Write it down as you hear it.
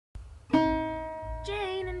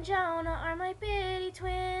and Jonah are my Bitty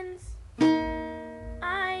twins.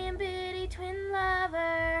 I am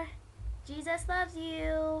BittyTwinlover. Jesus loves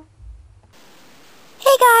you.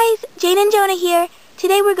 Hey guys, Jane and Jonah here.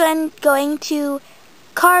 Today we're going to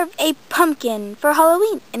carve a pumpkin for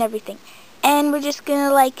Halloween and everything. And we're just going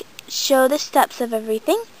to show the steps of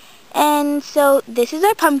everything. And so this is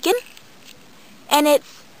our pumpkin. And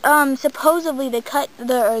it's supposedly the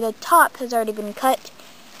top has already been cut,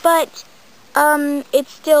 but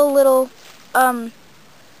it's still a little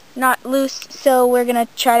not loose, so we're gonna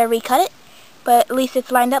try to recut it, but at least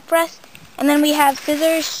it's lined up for us. And then we have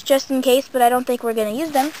scissors just in case, but I don't think we're gonna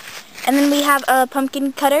use them. And then we have a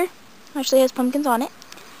pumpkin cutter, actually has pumpkins on it,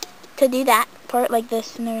 to do that part like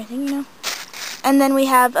this and everything, you know. And then we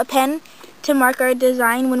have a pen to mark our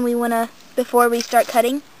design when we wanna, before we start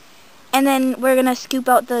cutting. And then we're gonna scoop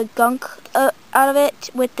out the gunk out of it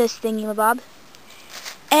with this thingy-mabob.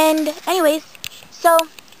 And anyways, so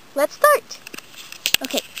let's start.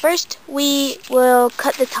 Okay, first we will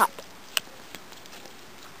cut the top.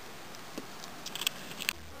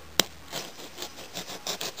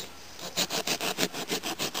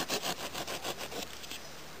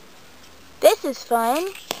 This is fun.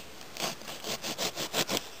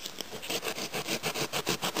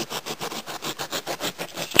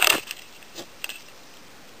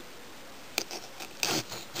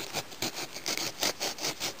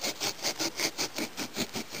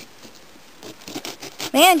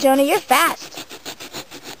 Man, Jonah, you're fast.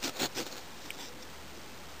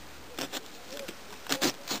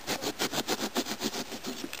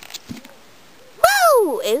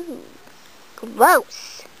 Whoa! Ew.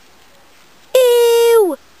 Gross.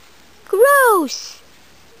 Ew! Gross!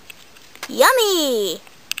 Yummy!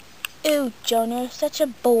 Ew, Jonah, such a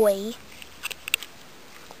boy.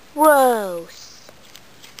 Gross.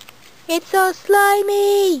 It's so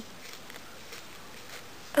slimy!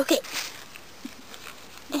 Okay.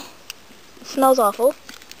 Smells awful.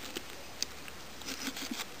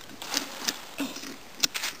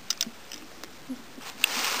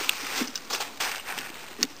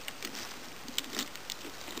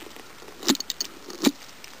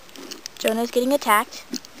 Jonah's getting attacked.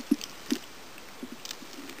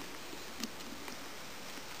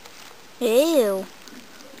 Ew.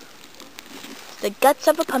 The guts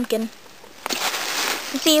of a pumpkin.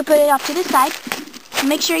 So you put it off to the side.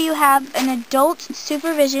 Make sure you have an adult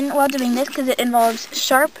supervision while doing this because it involves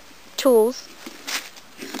sharp tools.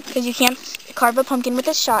 Because you can't carve a pumpkin with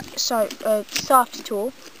a soft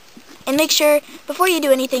tool. And make sure, before you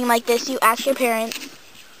do anything like this, you ask your parents.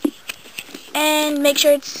 And make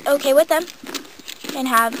sure it's okay with them. And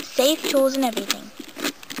have safe tools and everything.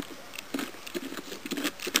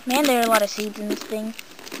 Man, there are a lot of seeds in this thing.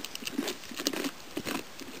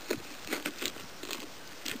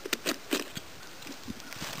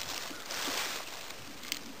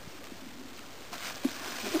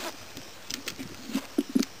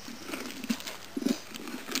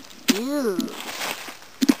 Ew.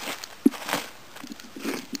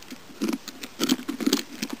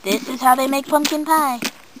 This is how they make pumpkin pie.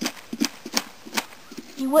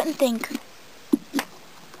 You wouldn't think.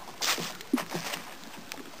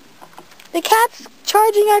 The cat's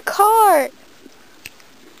charging our car.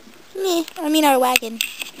 I mean our wagon.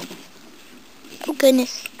 Oh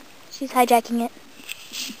goodness. She's hijacking it.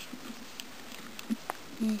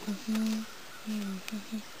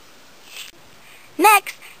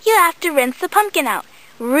 Next, you have to rinse the pumpkin out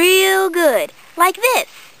real good, like this.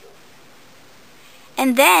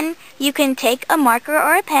 And then you can take a marker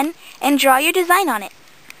or a pen and draw your design on it.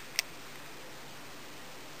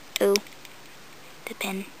 Ooh, the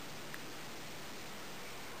pen.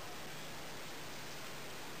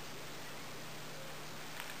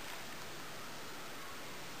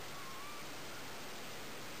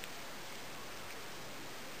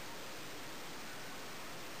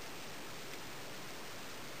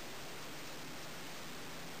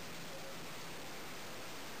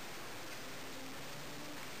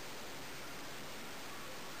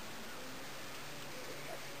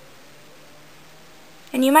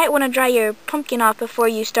 And you might want to dry your pumpkin off before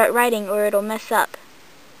you start writing or it'll mess up.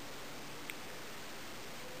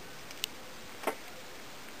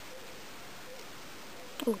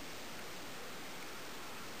 Ooh.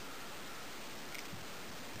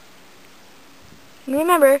 And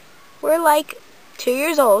remember, we're like 2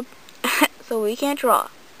 years old, so we can't draw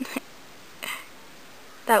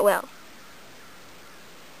that well.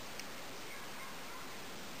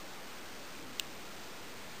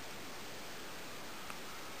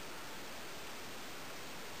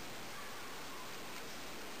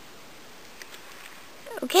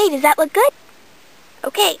 Okay, does that look good?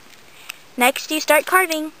 Okay, Next, you start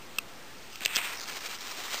carving.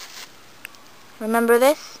 Remember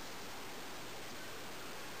this?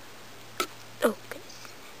 Oh, goodness.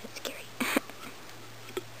 That's scary.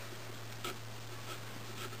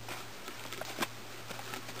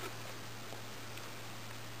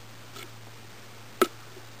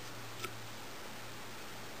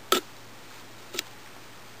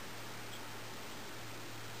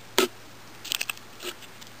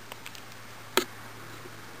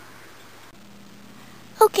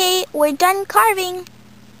 Okay, we're done carving.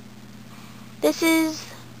 This is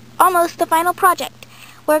almost the final project.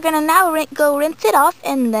 We're gonna now go rinse it off,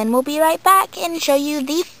 and then we'll be right back and show you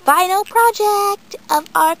the final project of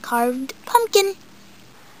our carved pumpkin.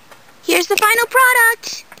 Here's the final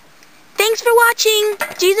product. Thanks for watching.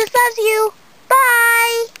 Jesus loves you.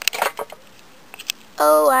 Bye.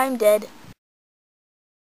 Oh, I'm dead.